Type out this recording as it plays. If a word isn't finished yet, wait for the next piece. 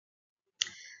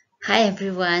Hi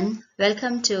everyone,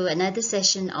 welcome to another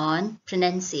session on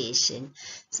pronunciation.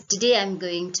 So today I'm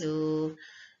going to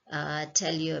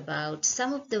tell you about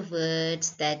some of the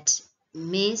words that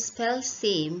may spell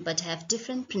same but have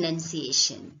different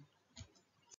pronunciation.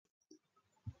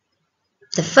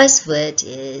 The first word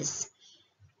is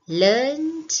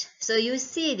learned. So you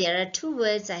see there are two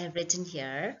words I have written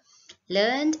here.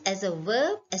 Learned as a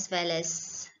verb as well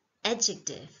as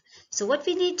adjective. So what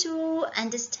we need to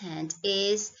understand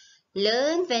is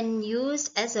learn when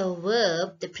used as a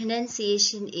verb, the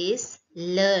pronunciation is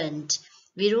learned.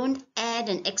 We don't add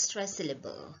an extra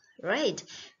syllable, right?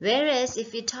 Whereas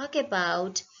if we talk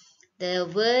about the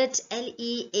word learned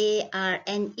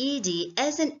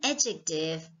as an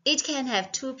adjective, it can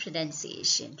have two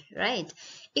pronunciation, right?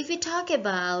 If we talk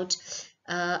about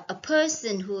a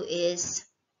person who is,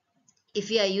 if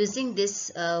we are using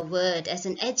this word as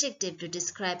an adjective to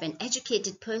describe an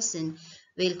educated person,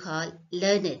 we'll call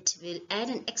learned. We'll add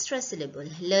an extra syllable,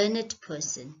 learned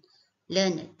person,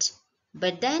 learned.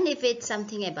 But then if it's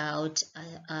something about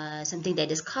something that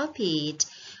is copied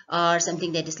or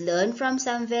something that is learned from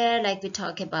somewhere, like we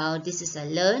talk about this is a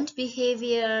learned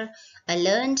behavior, a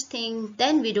learned thing,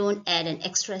 then we don't add an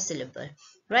extra syllable,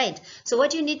 right? So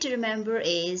what you need to remember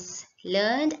is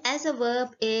learned as a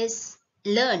verb is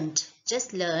learned,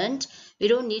 just learned. We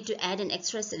don't need to add an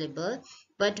extra syllable.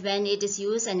 But when it is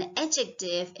used an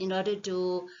adjective in order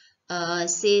to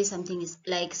say something is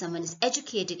like someone is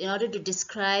educated, in order to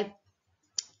describe,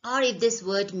 or if this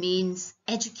word means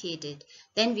educated,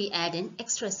 then we add an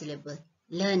extra syllable,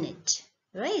 learned,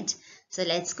 right? So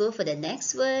let's go for the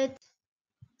next word.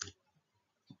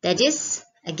 That is,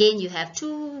 again, you have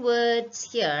two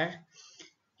words here,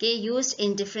 okay, used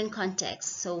in different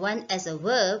contexts. So one as a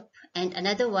verb and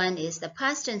another one is the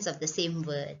past tense of the same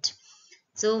word.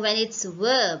 So when it's a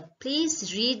verb,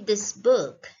 please read this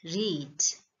book, read,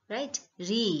 right?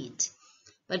 Read.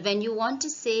 But when you want to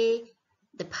say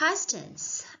the past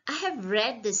tense, I have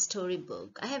read this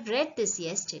storybook. I have read this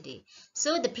yesterday.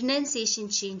 So the pronunciation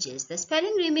changes. The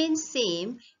spelling remains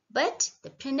same, but the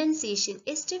pronunciation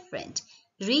is different.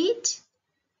 Read,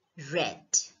 read.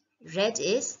 Read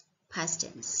is past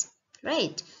tense,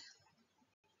 right?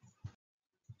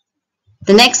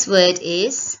 The next word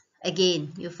is,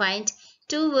 again, you find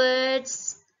two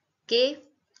words, okay?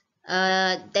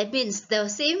 That means the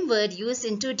same word used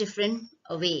in two different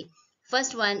ways.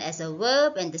 First one as a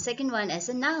verb and the second one as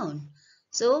a noun.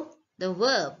 So the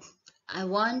verb, I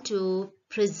want to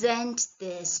present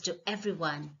this to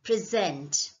everyone.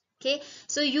 Present. Okay.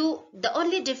 So the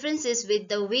only difference is with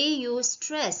the way you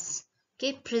stress.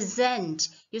 Okay. Present.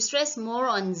 You stress more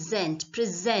on zent.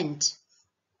 Present.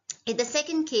 In the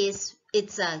second case,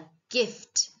 it's a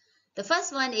gift. The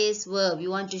first one is verb, you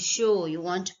want to show, you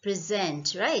want to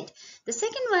present, right? The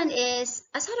second one is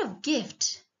a sort of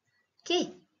gift, okay?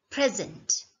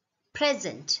 Present,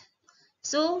 present.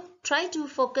 So try to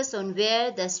focus on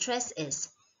where the stress is.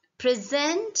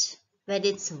 Present, when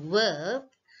it's verb,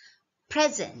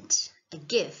 present, a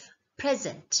gift,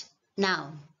 present,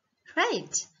 noun,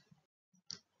 right?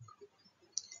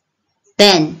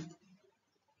 Then,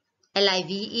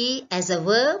 live as a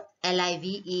verb,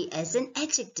 live as an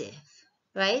adjective,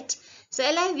 right? So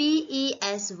live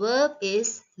as verb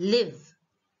is live.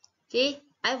 Okay,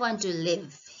 I want to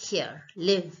live here,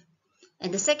 live.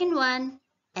 And the second one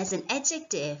as an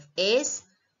adjective is,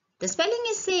 the spelling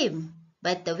is same,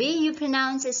 but the way you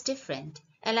pronounce is different.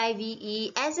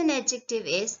 Live as an adjective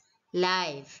is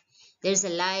live. There's a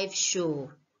live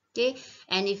show. Okay,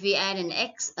 and if we add an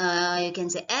X, you can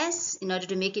say S in order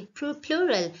to make it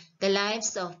plural, the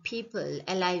lives of people,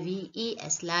 live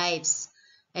as lives,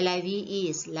 live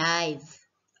is live.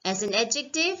 As an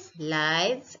adjective,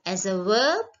 live. As a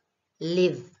verb,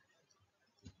 live.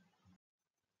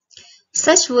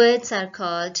 Such words are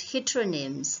called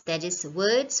heteronyms, that is,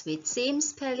 words with same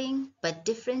spelling but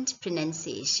different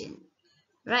pronunciation.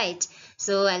 Right,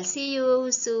 so I'll see you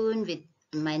soon with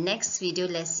my next video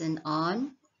lesson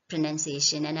on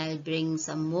pronunciation, and I'll bring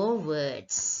some more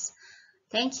words.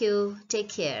 Thank you. Take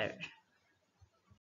care.